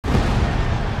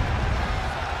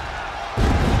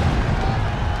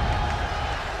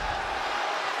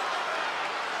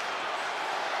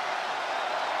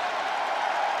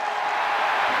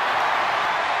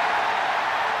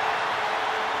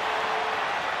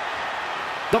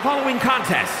The following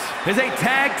contest is a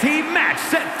tag team match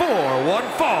set for one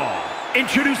fall.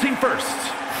 Introducing first,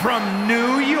 from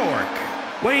New York,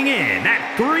 weighing in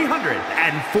at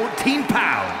 314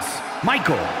 pounds,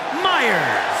 Michael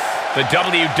Myers. The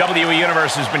WWE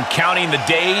Universe has been counting the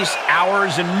days,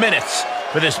 hours, and minutes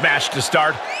for this match to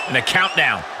start, and the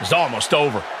countdown is almost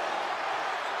over.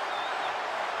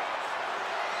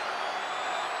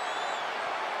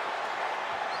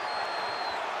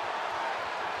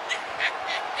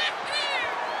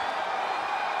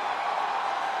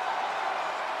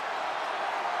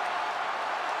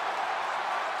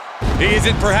 He is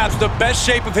in perhaps the best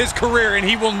shape of his career, and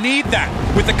he will need that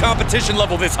with the competition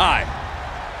level this high.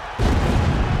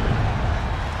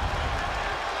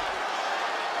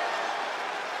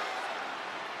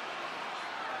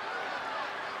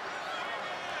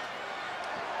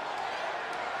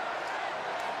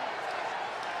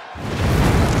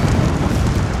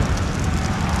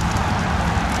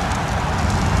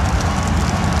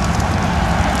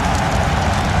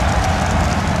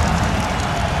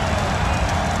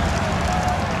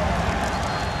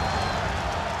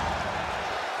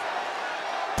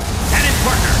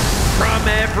 From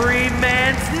every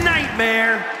man's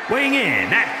nightmare, weighing in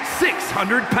at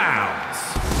 600 pounds,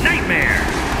 Nightmare,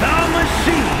 the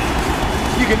Machine.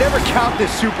 You can never count this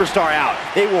superstar out.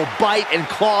 They will bite and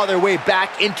claw their way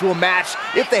back into a match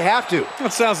if they have to.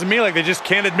 It sounds to me like they just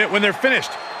can't admit when they're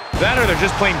finished. That or they're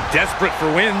just plain desperate for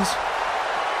wins.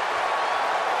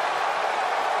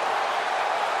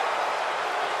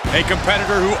 A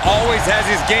competitor who always has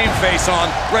his game face on,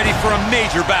 ready for a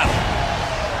major battle.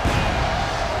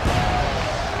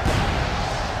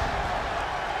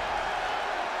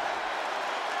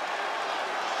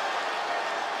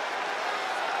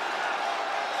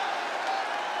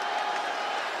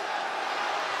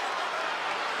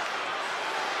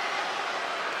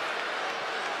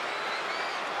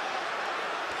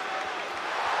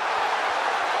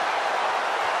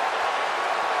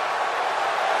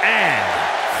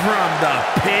 From the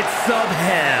pits of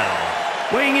hell,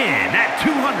 weighing in at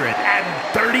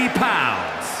 230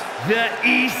 pounds, the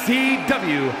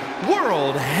ECW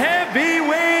World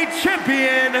Heavyweight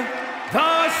Champion,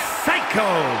 the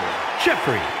Psycho,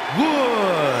 Jeffrey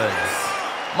Woods.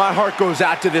 My heart goes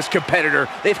out to this competitor.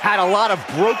 They've had a lot of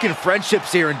broken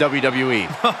friendships here in WWE.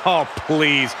 Oh,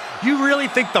 please. You really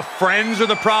think the friends are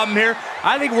the problem here?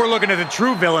 I think we're looking at the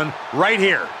true villain right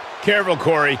here. Careful,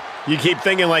 Corey. You keep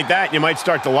thinking like that, and you might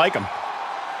start to like him.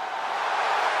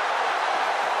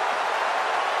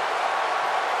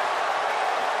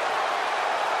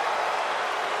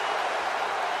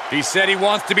 He said he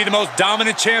wants to be the most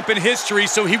dominant champ in history,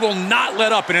 so he will not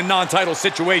let up in a non-title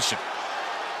situation.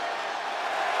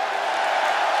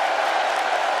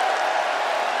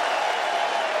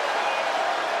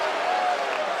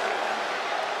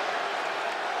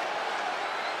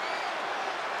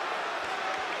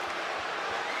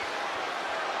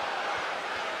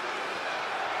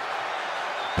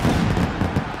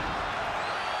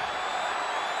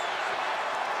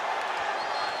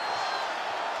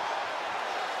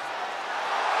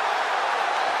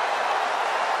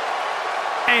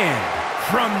 And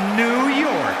from New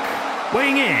York,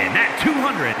 weighing in at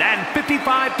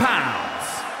 255 pounds,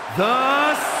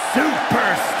 the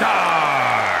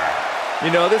Superstar.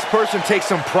 You know, this person takes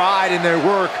some pride in their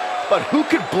work, but who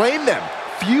could blame them?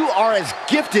 Few are as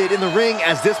gifted in the ring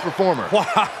as this performer.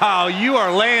 Wow, you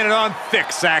are laying it on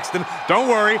thick, Saxton. Don't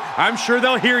worry, I'm sure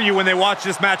they'll hear you when they watch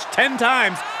this match 10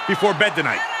 times before bed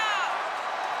tonight.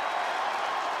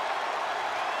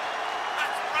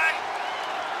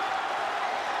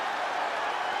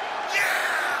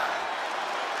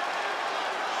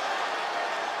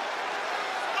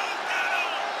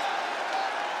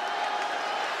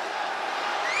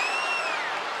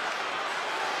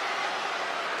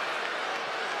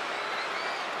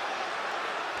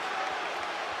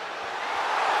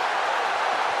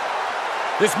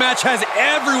 This match has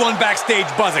everyone backstage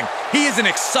buzzing. He is an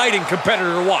exciting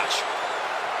competitor to watch.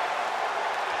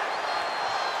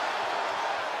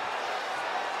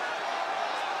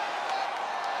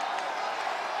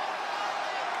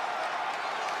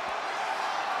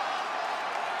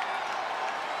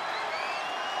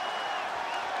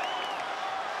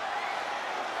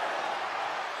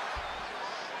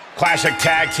 Classic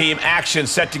tag team action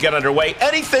set to get underway.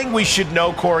 Anything we should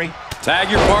know, Corey?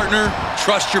 Tag your partner,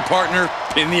 trust your partner,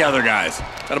 pin the other guys.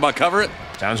 That about cover it?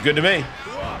 Sounds good to me.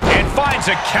 And finds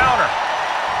a counter.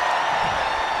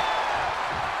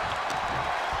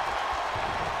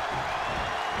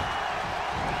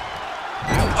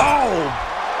 Oh!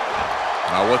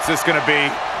 Now what's this gonna be?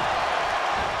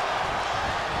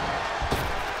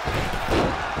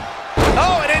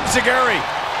 Oh, and enziguri.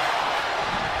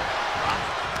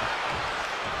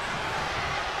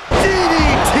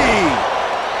 DDT.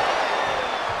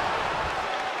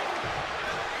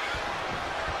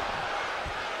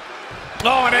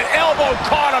 Oh, and an elbow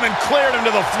caught him and cleared him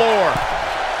to the floor.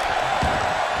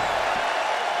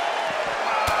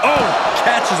 Oh,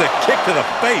 catches a kick to the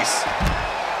face.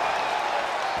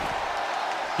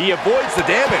 He avoids the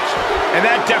damage. And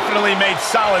that definitely made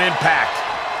solid impact.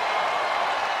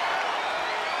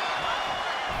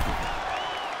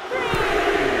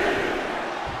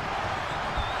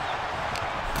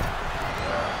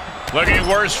 Looking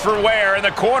worse for wear in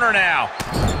the corner now.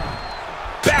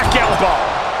 Back elbow.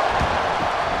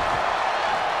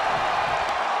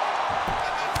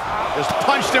 Just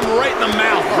punched him right in the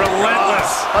mouth.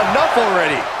 Relentless. Enough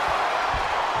already.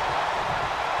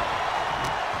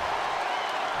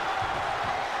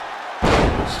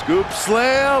 Scoop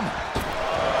slam.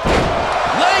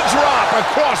 Leg drop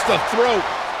across the throat.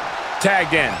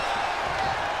 Tagged in.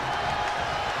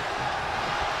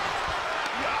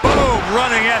 Boom,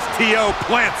 running STO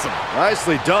plants him.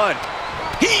 Nicely done.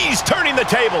 He's turning the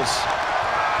tables.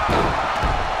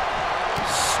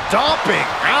 Stomping.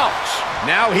 Ouch.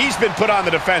 Now he's been put on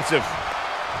the defensive.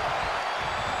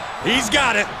 He's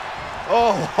got it.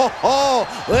 Oh, ho, ho.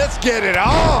 Let's get it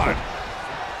on.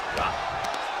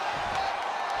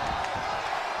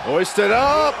 Hoisted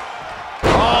up.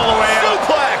 All the way up.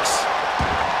 Suplex.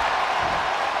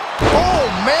 Oh,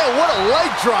 man, what a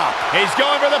leg drop. He's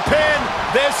going for the pin.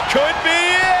 This could be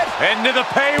it. Into the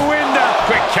pay window.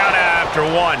 Quick count out after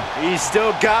one. He's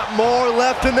still got more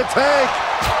left in the tank.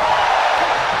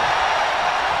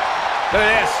 Look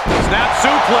at this. Snap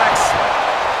suplex.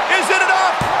 Is it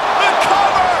enough? The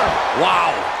cover. Wow.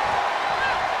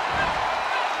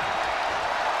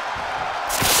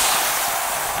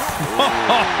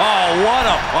 Oh, what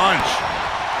a punch.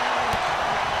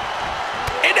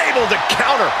 Enabled to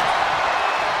counter.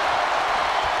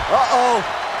 Uh-oh.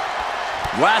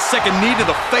 Last second knee to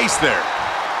the face there.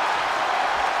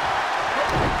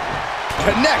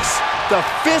 Connects the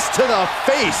fist to the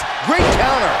face. Great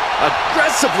counter.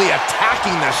 Aggressively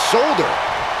attacking the shoulder.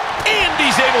 And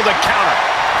he's able to counter.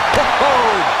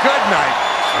 Oh, good night.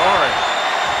 Sorry.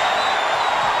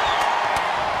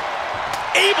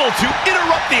 Able to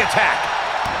interrupt the attack.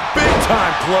 Big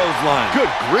time clothesline.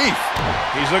 Good grief.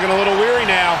 He's looking a little weary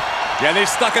now. Yeah, they've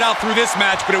stuck it out through this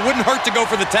match, but it wouldn't hurt to go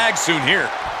for the tag soon here.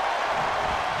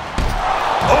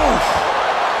 Oh.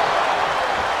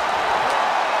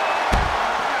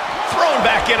 Thrown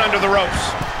back in under the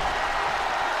ropes.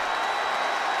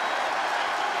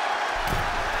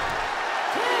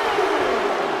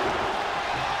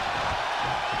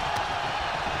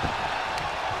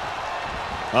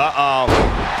 Uh-oh.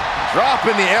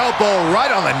 Dropping the elbow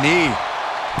right on the knee.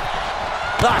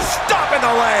 Stopping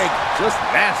the leg. Just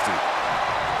nasty.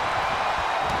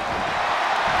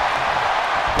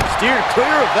 Steered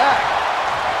clear of that.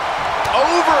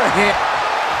 Overhand.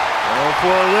 Going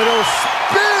for a little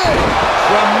spin.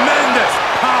 Tremendous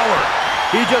power.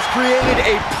 He just created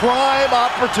a prime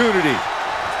opportunity.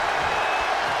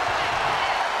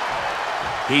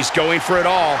 He's going for it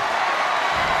all.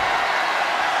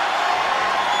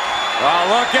 Oh,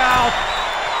 look out.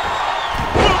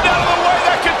 Moved out of the way.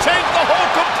 That could change the whole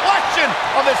complexion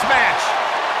of this match.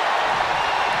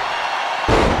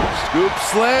 Scoop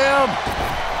slam.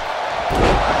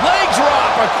 Leg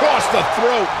drop across the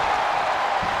throat.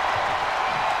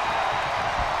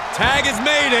 Tag is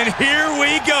made, and here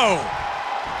we go.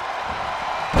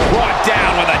 Brought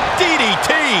down with a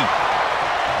DDT.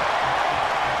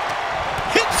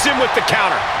 Hits him with the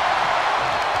counter.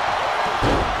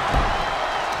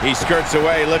 He skirts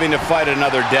away, living to fight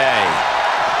another day.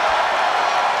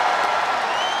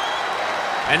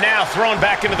 And now thrown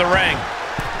back into the ring.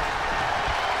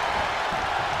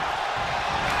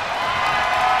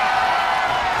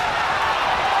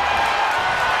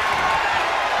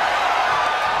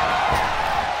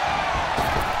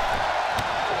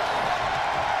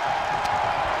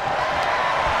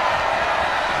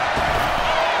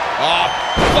 Oh,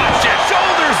 watch it.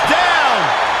 Shoulders down.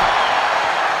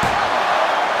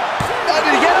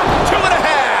 Did he get him?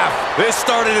 2.5. This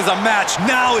started as a match.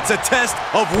 Now it's a test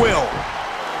of will.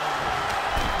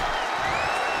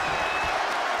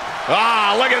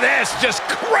 Ah, look at this. Just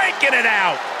cranking it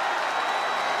out.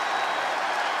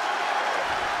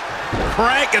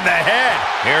 Cranking the head.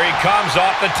 Here he comes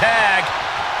off the tag.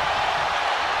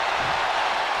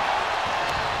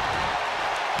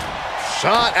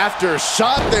 Shot after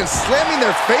shot, then slamming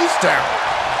their face down.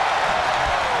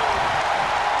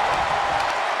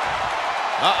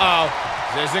 Uh-oh.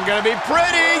 This isn't going to be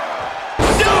pretty.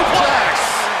 Suplex!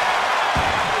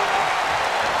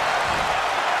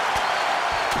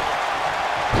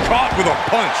 with a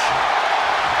punch.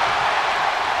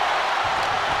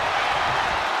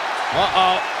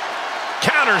 Uh-oh.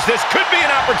 Counters. This could be an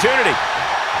opportunity.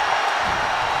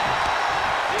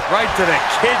 Right to the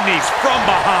kidneys from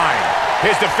behind.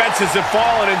 His defenses have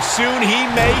fallen, and soon he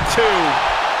may too.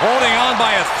 Holding on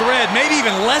by a thread, maybe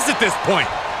even less at this point.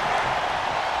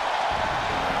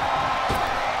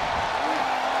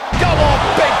 Double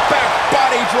big back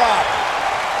body drop.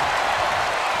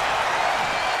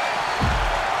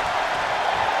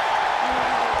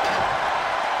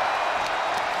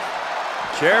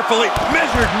 Carefully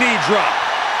measured knee drop.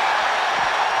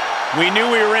 We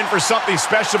knew we were in for something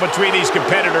special between these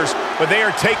competitors, but they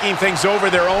are taking things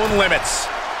over their own limits.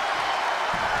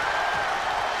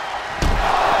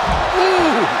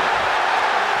 Ooh.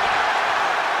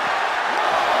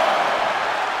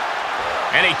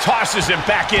 And he tosses him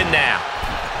back in now.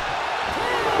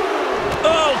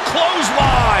 Oh,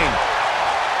 clothesline!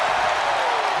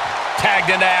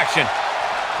 Tagged into action.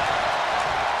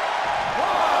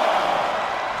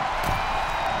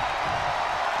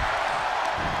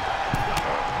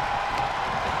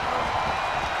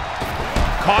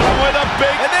 Caught him with a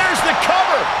big... And there's the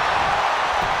cover!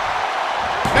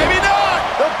 Maybe not!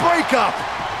 The breakup!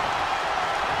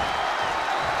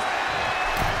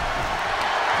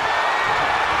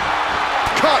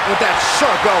 Caught with that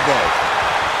sharp elbow.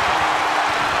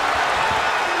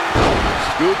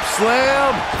 Scoop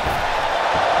slam.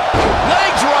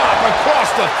 Leg drop across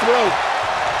the throat.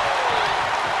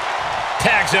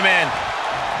 Tags him in.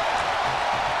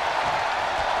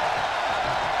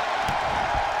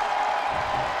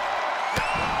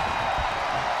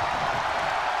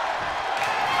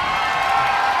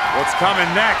 What's coming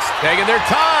next? Taking their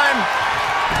time.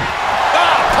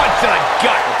 Oh, punch to the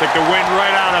gut. I'll take the wind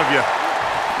right out of you.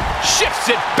 Shifts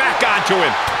it back onto him.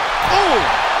 Oh.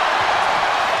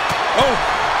 Oh.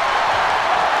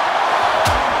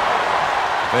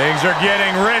 Things are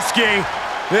getting risky.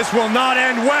 This will not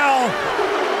end well.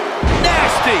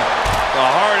 Nasty. The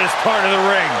hardest part of the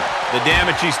ring. The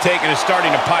damage he's taken is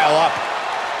starting to pile up.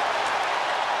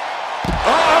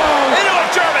 Oh! Into a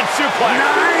German suplex.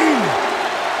 9.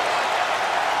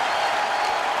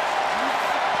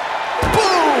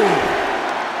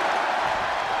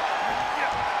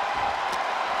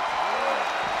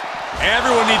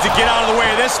 Everyone needs to get out of the way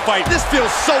of this fight. This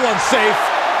feels so unsafe.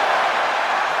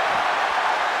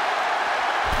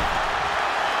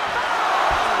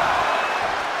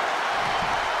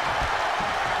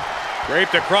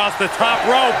 Draped across the top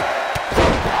rope.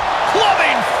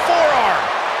 Clubbing forearm.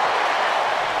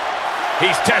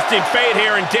 He's testing fate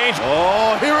here in danger.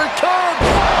 Oh, here it comes.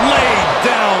 Laid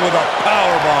down with a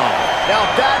powerbomb. Now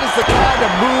that is the kind of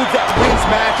move that wins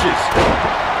matches.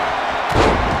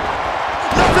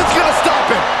 Nothing's gonna stop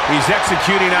him. He's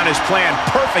executing on his plan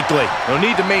perfectly. No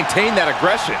need to maintain that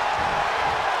aggression.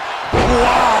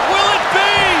 Wow. Will it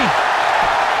be?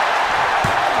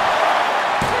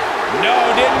 No,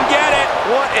 didn't get it.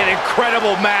 What an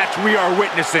incredible match we are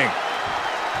witnessing.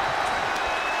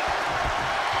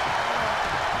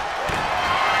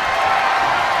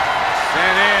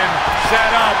 Sent in,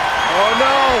 set up. Oh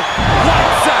no!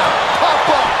 Lights out! Pop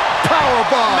up!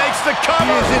 Powerbomb! Makes the cover.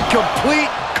 He is in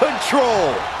complete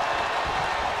control.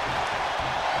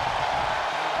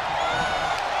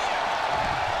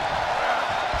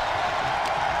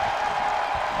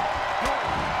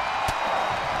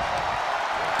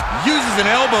 Uses an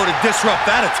elbow to disrupt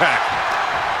that attack.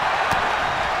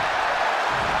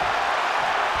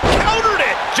 Countered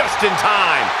it just in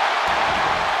time.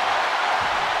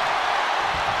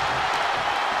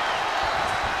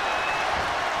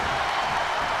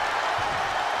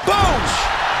 Boom!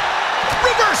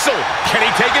 Reversal. Can he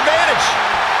take advantage?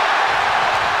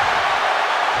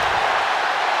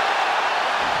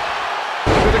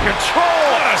 To the control.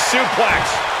 What a suplex.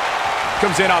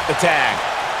 Comes in off the tag.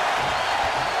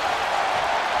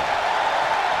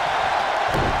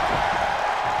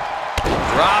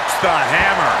 Drops the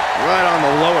hammer. Right on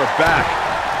the lower back.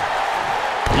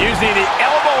 Using the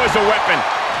elbow as a weapon.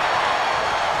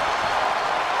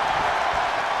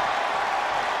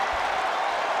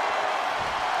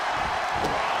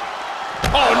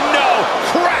 Oh no!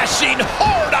 Crashing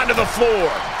hard onto the floor.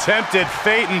 Tempted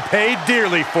fate and paid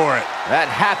dearly for it. That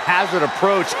haphazard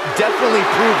approach definitely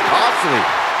proved costly.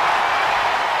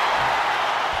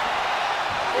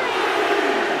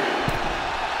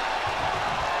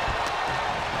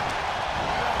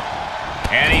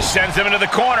 And he sends him into the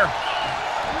corner.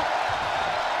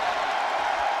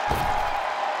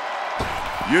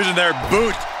 Using their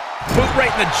boot. Boot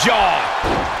right in the jaw.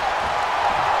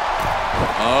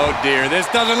 Oh dear, this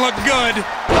doesn't look good.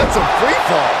 That's a free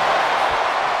fall.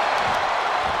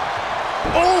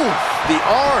 Oh, the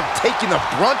arm taking the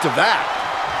brunt of that.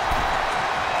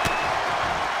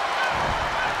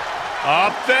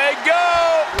 Up they go.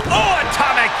 Oh,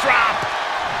 atomic drop.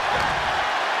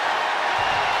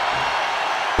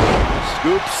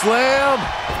 Scoop slam.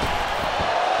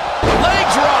 Leg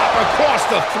drop across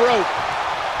the throat.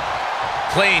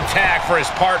 Clean tag for his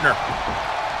partner.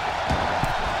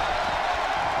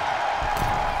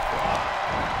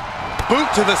 Boot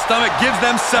to the stomach gives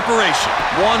them separation.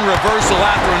 One reversal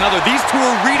after another. These two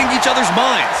are reading each other's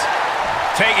minds.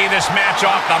 Taking this match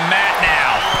off the mat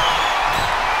now.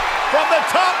 From the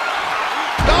top.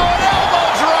 Oh, an elbow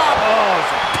drop. Oh,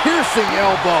 it's a piercing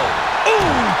elbow.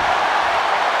 Ooh!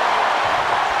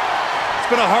 It's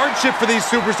been a hardship for these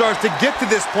superstars to get to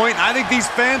this point. I think these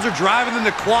fans are driving them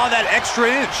to claw that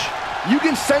extra inch. You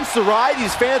can sense the ride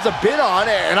these fans have been on,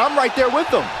 and I'm right there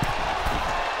with them.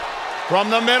 From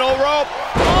the middle rope.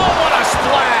 Oh, what a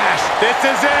splash. This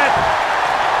is it.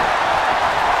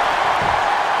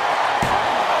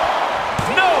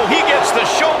 No, he gets the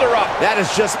shoulder up. That is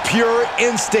just pure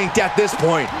instinct at this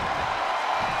point.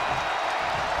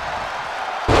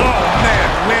 Oh, man,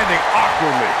 landing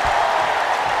awkwardly.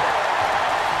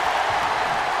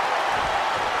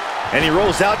 And he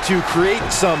rolls out to create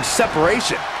some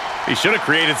separation. He should have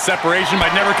created separation by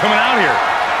never coming out here.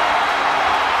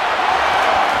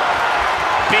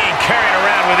 Being carried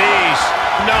around with ease.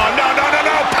 No.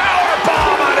 Power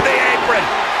bomb onto the apron.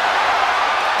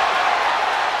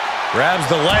 Grabs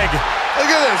the leg.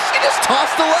 Look at this. He just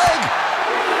tossed the leg.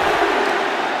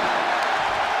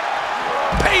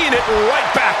 Paying it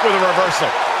right back with a reversal.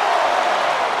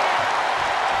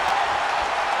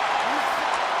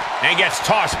 And gets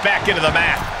tossed back into the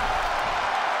mat.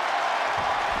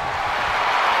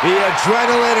 The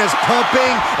adrenaline is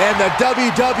pumping, and the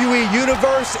WWE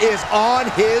Universe is on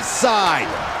his side.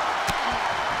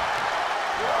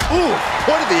 Ooh,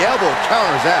 point of the elbow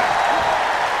counters that.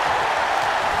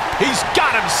 He's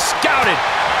got him scouted.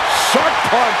 Sharp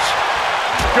punch.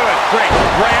 Good, great,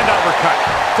 grand uppercut.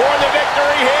 For the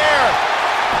victory here.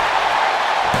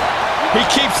 He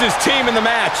keeps his team in the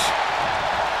match.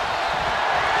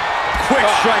 Quick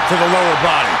strike to the lower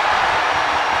body.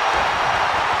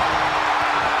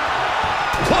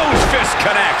 Closed fist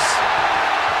connects.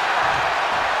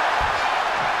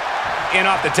 In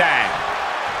off the tag.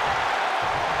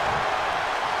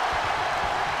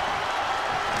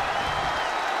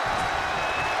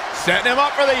 Setting him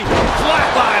up for the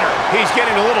flatliner. He's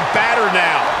getting a little battered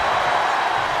now.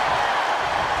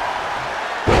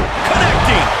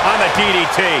 Connecting on the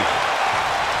DDT.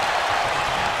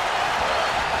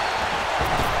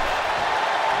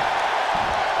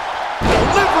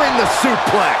 Delivering the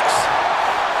suplex.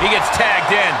 He gets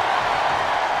tagged in.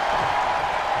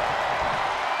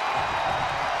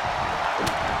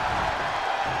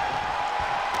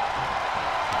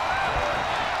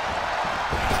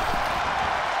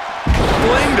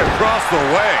 Flinged across the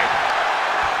way.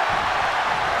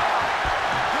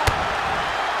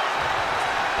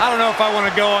 I don't know if I want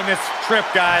to go on this trip,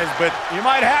 guys, but You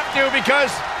might have to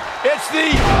because it's the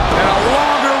and a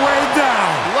longer way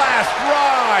down. last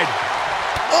ride.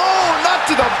 Oh, not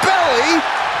to the belly.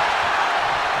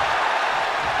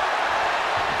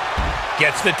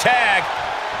 Gets the tag.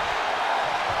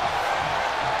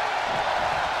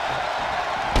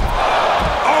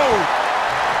 Oh!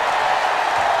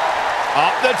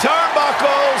 Up the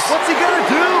turnbuckles. What's he gonna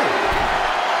do?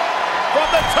 From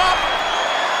the top.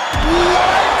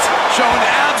 What? Showing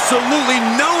absolutely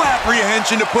no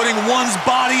apprehension to putting one's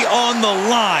body on the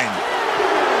line.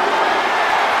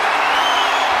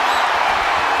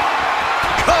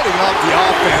 Cutting off the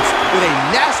offense with a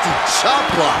nasty chop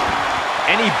block.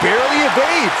 And he barely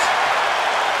evades.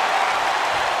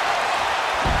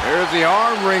 There's the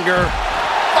arm wringer,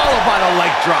 followed by the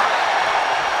leg drop.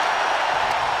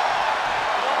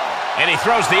 And he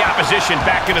throws the opposition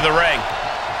back into the ring.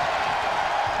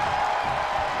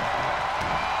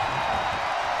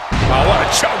 Oh, what a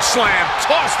choke slam.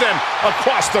 Tossed him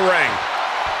across the ring.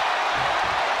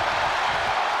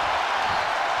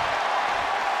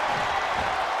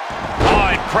 Oh,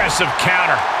 impressive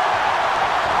counter.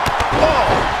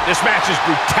 Oh, this match's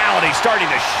brutality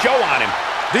starting to show on him.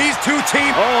 These two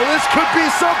teams. Oh, this could be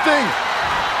something.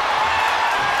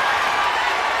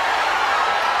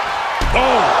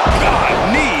 Oh, God.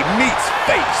 Knee meets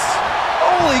face.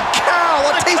 Holy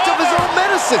cow, a taste of his own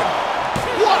medicine.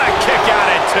 What a kick out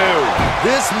at two.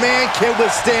 This man can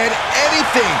withstand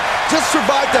anything. Just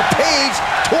survived a page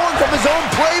torn from his own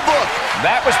playbook.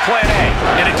 That was plan A,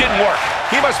 and it didn't work.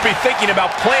 He must be thinking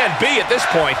about plan B at this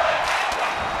point.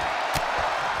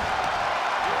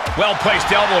 Well-placed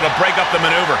elbow to break up the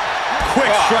maneuver.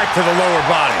 Quick strike to the lower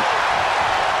body.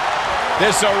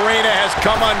 This arena has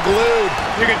come unglued.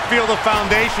 You can feel the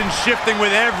foundation shifting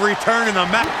with every turn in the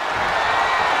mat.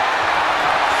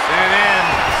 Sent in,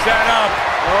 set up.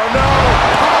 Oh no!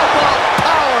 Pop-up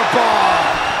powerbomb!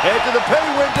 Head to the pay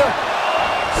window.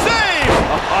 Save!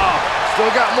 Still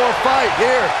got more fight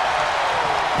here.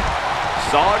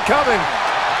 Saw it coming.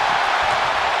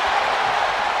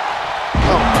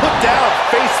 Oh, put down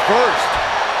face first.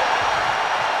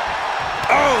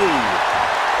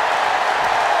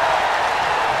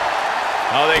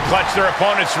 Oh, they clutch their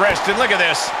opponent's wrist, and look at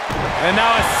this. And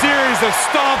now a series of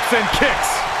stomps and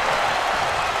kicks.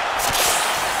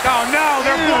 Oh no,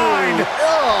 they're blind.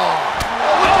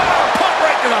 Put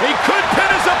right to the... He could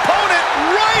pin his opponent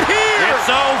right here.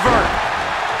 It's over.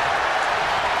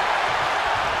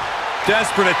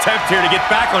 Desperate attempt here to get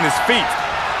back on his feet.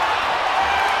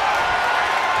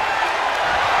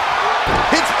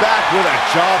 Hits back with a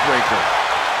jawbreaker.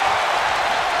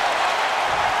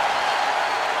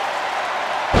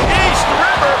 East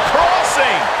River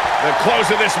crossing. The close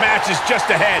of this match is just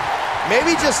ahead.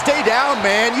 Maybe just stay down,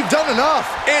 man. You've done enough.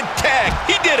 And tag.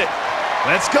 He did it.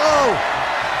 Let's go.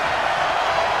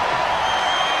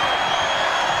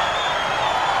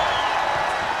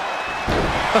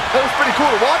 That was pretty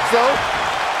cool to watch, though.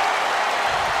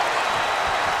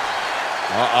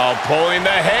 Uh-oh, pulling the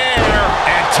hair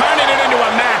and turning it into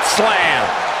a mat slam.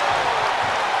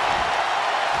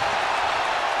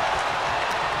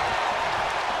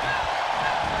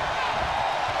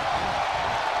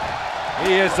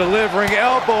 He is delivering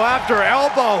elbow after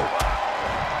elbow.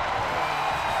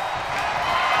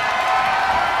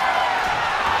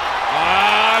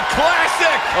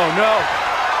 Classic. Oh no.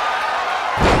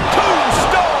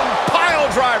 Tombstone pile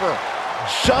driver.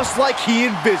 Just like he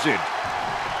envisioned.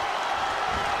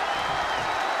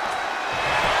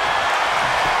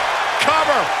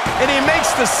 Cover. And he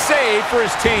makes the save for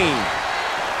his team.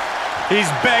 He's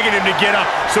begging him to get up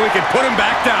so he can put him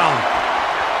back down.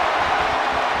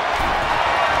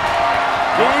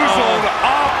 Boozled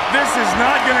up. This is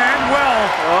not going to end well.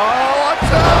 Oh, watch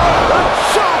out! A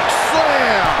choke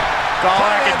slam! It's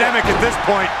all academic at this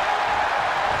point.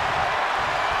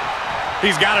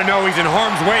 He's got to know he's in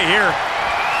harm's way here.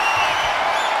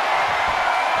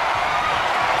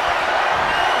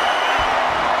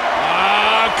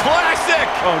 Classic.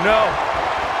 Oh, no.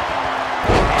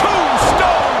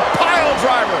 Tombstone pile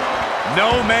driver.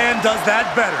 No man does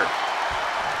that better.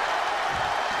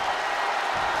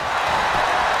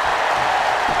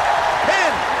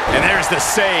 Pin. And there's the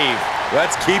save.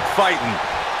 Let's keep fighting.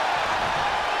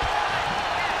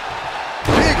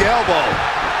 Big elbow.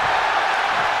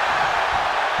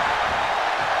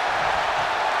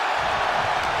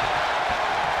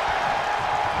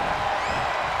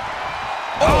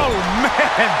 Oh,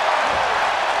 man.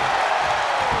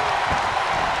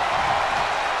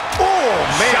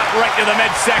 Shot right to the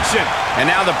midsection. And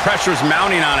now the pressure's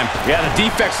mounting on him. Yeah, the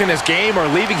defects in his game are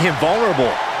leaving him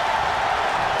vulnerable.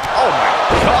 Oh my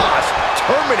gosh,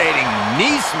 terminating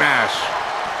knee smash.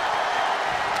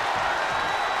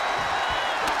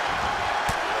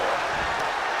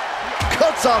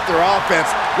 Cuts off their offense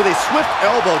with a swift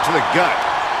elbow to the gut.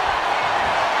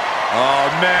 Oh,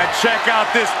 man, check out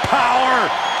this power.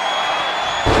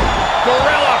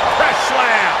 Gorilla press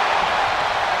slam.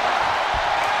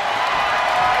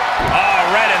 Oh,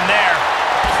 right in there.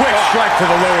 Quick strike to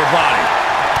the lower body.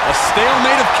 A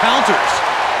stalemate of counters.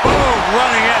 Boom,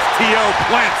 running FTO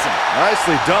plants him.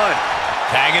 Nicely done.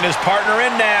 Tagging his partner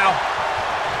in now.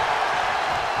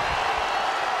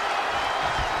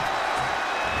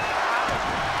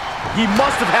 He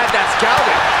must have had that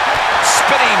scouted.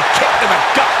 Spinning kick to the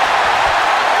gut.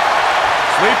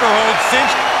 Sleeper hold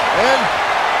cinched. And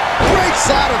breaks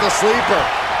out of the sleeper.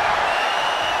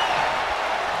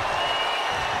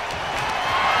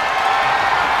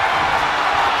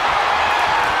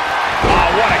 Oh,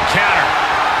 what a counter.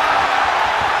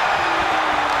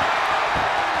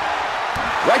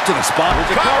 Right to the spot.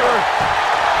 Cover.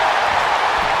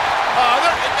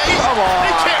 Come on.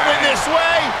 They can't win this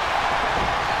way.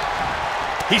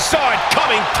 He saw it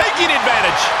coming, taking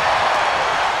advantage.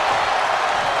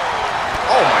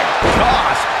 Oh my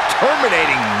gosh,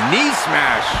 terminating knee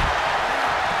smash.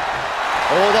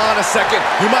 Hold on a second.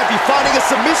 He might be finding a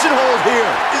submission hold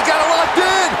here. He's got it locked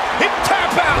in. Hip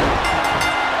tap out.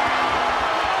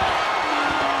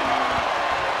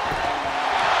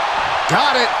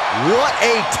 Got it. What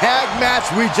a tag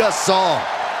match we just saw.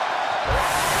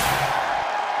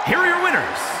 Here are your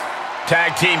winners.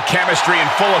 Tag team chemistry in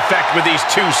full effect with these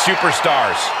two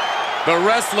superstars. The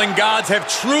wrestling gods have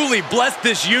truly blessed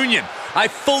this union. I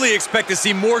fully expect to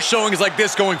see more showings like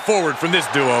this going forward from this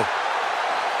duo.